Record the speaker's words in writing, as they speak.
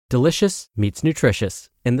Delicious meets nutritious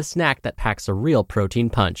in the snack that packs a real protein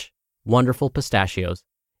punch. Wonderful Pistachios.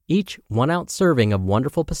 Each 1-ounce serving of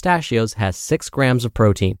Wonderful Pistachios has 6 grams of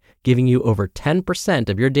protein, giving you over 10%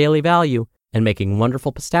 of your daily value and making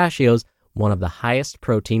Wonderful Pistachios one of the highest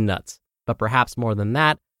protein nuts. But perhaps more than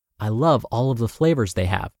that, I love all of the flavors they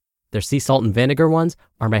have. Their sea salt and vinegar ones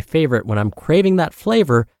are my favorite when I'm craving that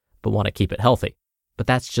flavor but want to keep it healthy. But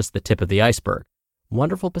that's just the tip of the iceberg.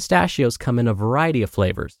 Wonderful Pistachios come in a variety of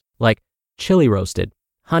flavors, like chili roasted,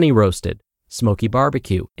 honey roasted, smoky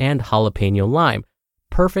barbecue, and jalapeno lime,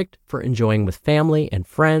 perfect for enjoying with family and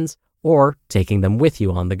friends or taking them with you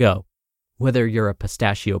on the go. Whether you're a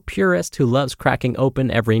pistachio purist who loves cracking open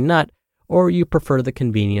every nut, or you prefer the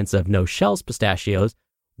convenience of no-shells pistachios,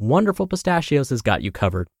 Wonderful Pistachios has got you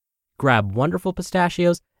covered. Grab Wonderful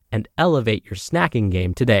Pistachios and elevate your snacking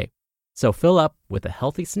game today. So fill up with a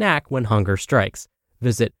healthy snack when hunger strikes.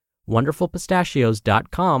 Visit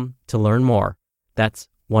wonderfulpistachios.com to learn more. That's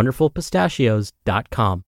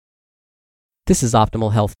wonderfulpistachios.com. This is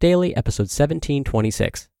Optimal Health Daily, episode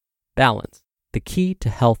 1726. Balance, the Key to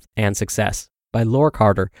Health and Success, by Laure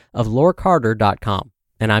Carter of laurecarter.com.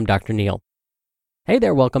 And I'm Dr. Neal. Hey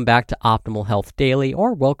there, welcome back to Optimal Health Daily,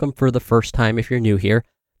 or welcome for the first time if you're new here.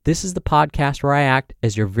 This is the podcast where I act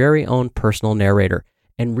as your very own personal narrator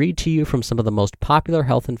and read to you from some of the most popular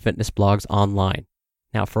health and fitness blogs online.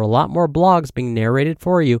 Now, for a lot more blogs being narrated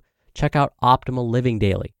for you, check out Optimal Living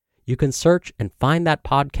Daily. You can search and find that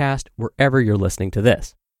podcast wherever you're listening to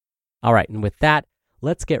this. All right, and with that,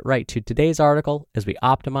 let's get right to today's article as we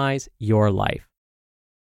optimize your life.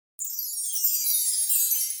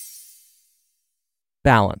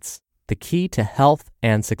 Balance, the Key to Health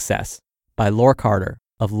and Success, by Laure Carter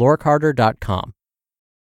of laurecarter.com.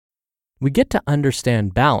 We get to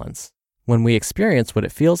understand balance when we experience what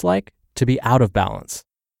it feels like to be out of balance.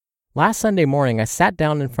 Last Sunday morning, I sat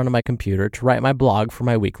down in front of my computer to write my blog for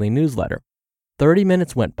my weekly newsletter. 30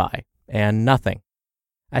 minutes went by, and nothing.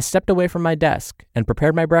 I stepped away from my desk and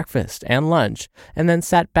prepared my breakfast and lunch, and then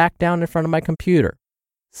sat back down in front of my computer.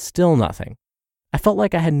 Still nothing. I felt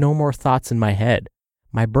like I had no more thoughts in my head.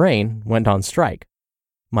 My brain went on strike.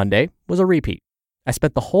 Monday was a repeat. I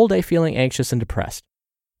spent the whole day feeling anxious and depressed.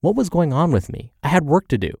 What was going on with me? I had work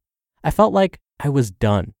to do. I felt like I was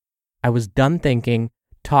done. I was done thinking,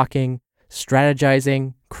 talking,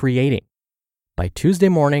 strategizing, creating. By Tuesday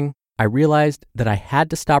morning, I realized that I had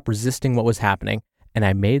to stop resisting what was happening, and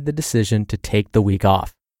I made the decision to take the week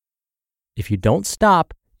off. If you don't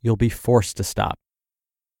stop, you'll be forced to stop.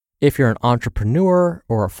 If you're an entrepreneur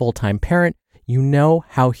or a full-time parent, you know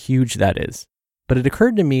how huge that is. But it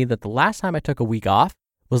occurred to me that the last time I took a week off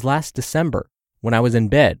was last December when I was in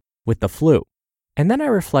bed with the flu. And then I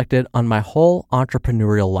reflected on my whole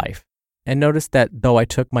entrepreneurial life and noticed that though I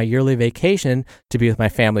took my yearly vacation to be with my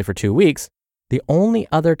family for 2 weeks, the only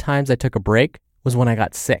other times I took a break was when I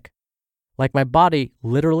got sick. Like my body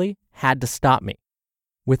literally had to stop me.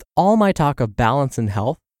 With all my talk of balance and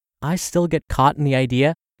health, I still get caught in the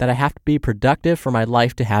idea that I have to be productive for my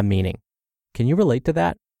life to have meaning. Can you relate to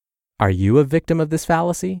that? Are you a victim of this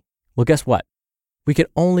fallacy? Well, guess what? We can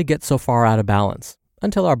only get so far out of balance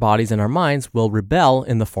until our bodies and our minds will rebel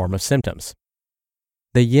in the form of symptoms.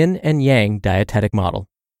 The yin and yang dietetic model.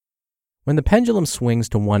 When the pendulum swings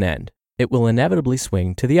to one end, it will inevitably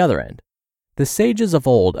swing to the other end. The sages of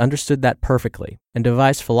old understood that perfectly and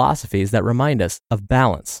devised philosophies that remind us of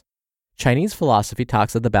balance. Chinese philosophy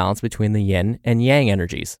talks of the balance between the yin and yang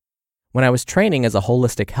energies. When I was training as a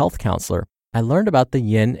holistic health counselor, I learned about the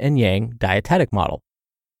yin and yang dietetic model.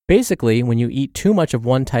 Basically, when you eat too much of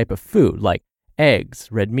one type of food, like eggs,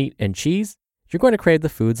 red meat, and cheese, you're going to crave the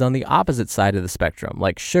foods on the opposite side of the spectrum,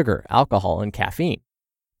 like sugar, alcohol, and caffeine.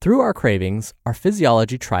 Through our cravings, our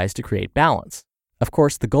physiology tries to create balance. Of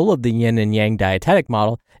course, the goal of the yin and yang dietetic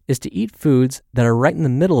model is to eat foods that are right in the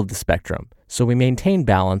middle of the spectrum, so we maintain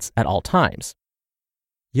balance at all times.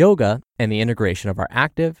 Yoga and the integration of our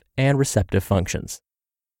active and receptive functions.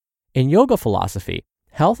 In yoga philosophy,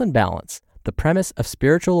 health and balance, the premise of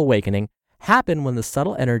spiritual awakening, happen when the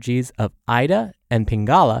subtle energies of Ida and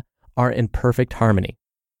Pingala are in perfect harmony.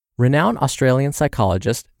 Renowned Australian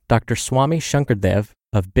psychologist Dr. Swami Shankardev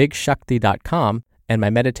of BigShakti.com and my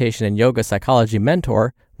meditation and yoga psychology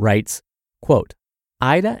mentor writes, quote,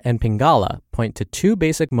 Ida and Pingala point to 2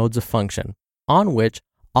 basic modes of function on which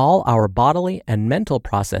all our bodily and mental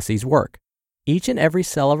processes work. Each and every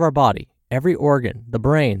cell of our body, every organ, the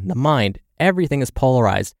brain, the mind, everything is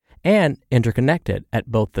polarized and interconnected at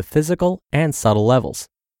both the physical and subtle levels.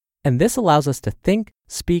 And this allows us to think,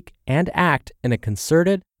 speak, and act in a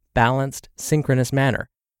concerted, balanced, synchronous manner,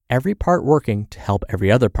 every part working to help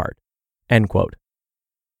every other part. End quote.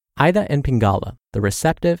 Ida and Pingala, the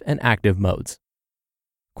receptive and active modes.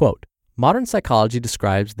 Quote, modern psychology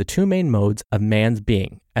describes the two main modes of man's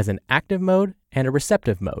being as an active mode and a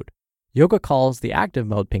receptive mode. Yoga calls the active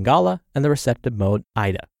mode Pingala and the receptive mode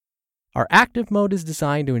Ida. Our active mode is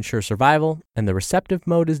designed to ensure survival, and the receptive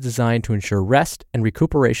mode is designed to ensure rest and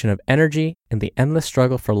recuperation of energy in the endless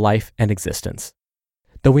struggle for life and existence.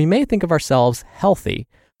 Though we may think of ourselves healthy,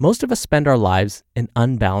 most of us spend our lives in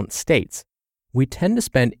unbalanced states. We tend to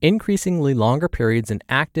spend increasingly longer periods in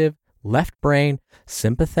active, left brain,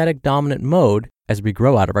 sympathetic dominant mode as we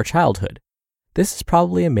grow out of our childhood. This is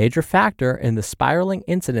probably a major factor in the spiraling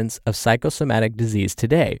incidence of psychosomatic disease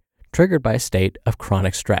today, triggered by a state of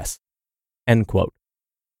chronic stress. End quote.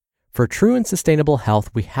 For true and sustainable health,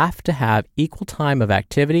 we have to have equal time of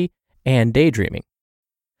activity and daydreaming.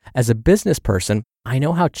 As a business person, I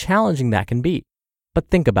know how challenging that can be. But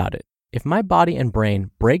think about it. If my body and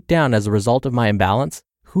brain break down as a result of my imbalance,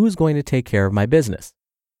 who's going to take care of my business?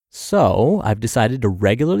 So I've decided to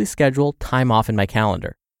regularly schedule time off in my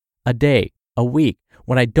calendar. A day, a week,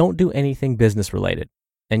 when I don't do anything business related.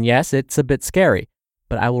 And yes, it's a bit scary,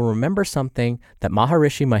 but I will remember something that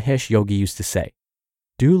Maharishi Mahesh Yogi used to say.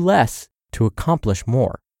 Do less to accomplish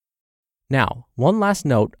more. Now, one last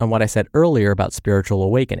note on what I said earlier about spiritual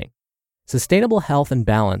awakening. Sustainable health and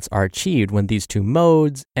balance are achieved when these two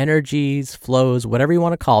modes, energies, flows, whatever you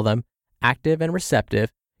want to call them, active and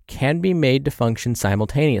receptive, can be made to function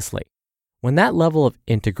simultaneously. When that level of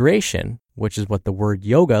integration, which is what the word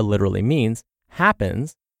yoga literally means,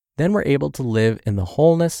 happens, then we're able to live in the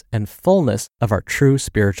wholeness and fullness of our true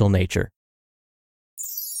spiritual nature.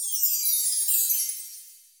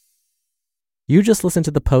 You just listened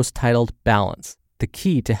to the post titled Balance, the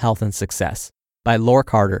Key to Health and Success by Laure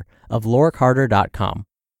Carter of laurecarter.com.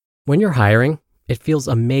 When you're hiring, it feels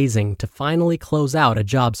amazing to finally close out a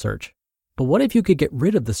job search. But what if you could get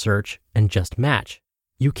rid of the search and just match?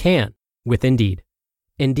 You can with Indeed.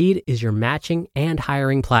 Indeed is your matching and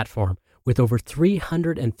hiring platform with over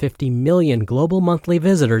 350 million global monthly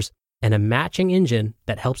visitors and a matching engine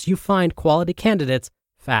that helps you find quality candidates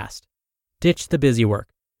fast. Ditch the busy work.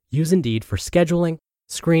 Use Indeed for scheduling,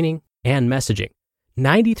 screening, and messaging.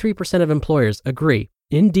 93% of employers agree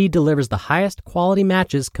Indeed delivers the highest quality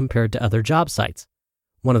matches compared to other job sites.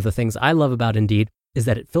 One of the things I love about Indeed is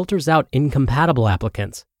that it filters out incompatible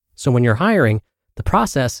applicants. So when you're hiring, the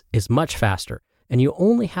process is much faster, and you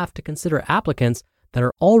only have to consider applicants that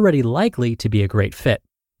are already likely to be a great fit.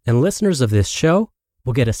 And listeners of this show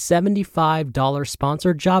will get a $75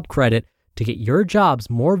 sponsored job credit to get your jobs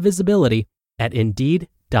more visibility at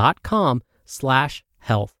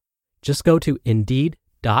Indeed.com/health. Just go to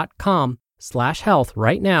Indeed.com/health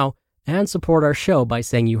right now and support our show by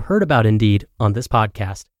saying you heard about Indeed on this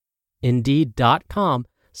podcast.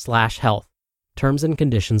 Indeed.com/health. Terms and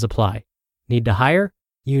conditions apply. Need to hire?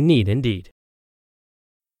 You need Indeed.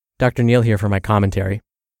 Dr. Neil here for my commentary.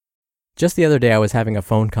 Just the other day, I was having a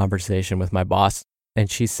phone conversation with my boss, and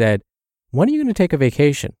she said, "When are you going to take a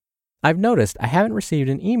vacation? I've noticed I haven't received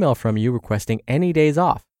an email from you requesting any days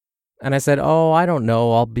off." And I said, "Oh, I don't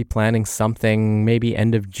know. I'll be planning something, maybe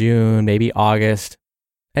end of June, maybe August."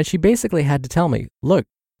 And she basically had to tell me, "Look,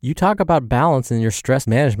 you talk about balance in your stress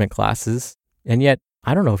management classes, and yet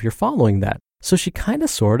I don't know if you're following that." So she kind of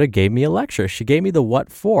sort of gave me a lecture. She gave me the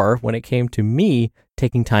what for when it came to me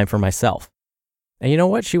taking time for myself. And you know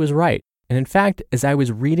what? She was right. And in fact, as I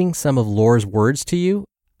was reading some of Laure's words to you,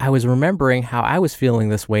 I was remembering how I was feeling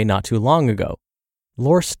this way not too long ago.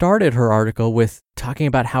 Laure started her article with talking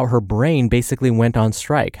about how her brain basically went on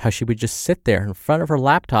strike, how she would just sit there in front of her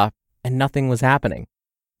laptop and nothing was happening.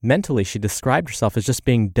 Mentally, she described herself as just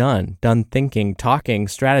being done thinking, talking,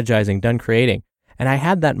 strategizing, done creating. And I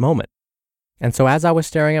had that moment. And so as I was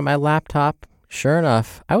staring at my laptop, sure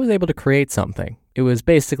enough, I was able to create something. It was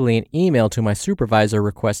basically an email to my supervisor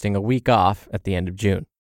requesting a week off at the end of June.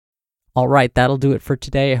 All right, that'll do it for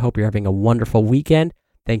today. I hope you're having a wonderful weekend.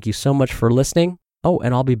 Thank you so much for listening. Oh,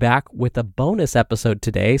 and I'll be back with a bonus episode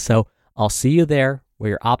today, so I'll see you there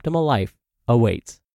where your optimal life awaits.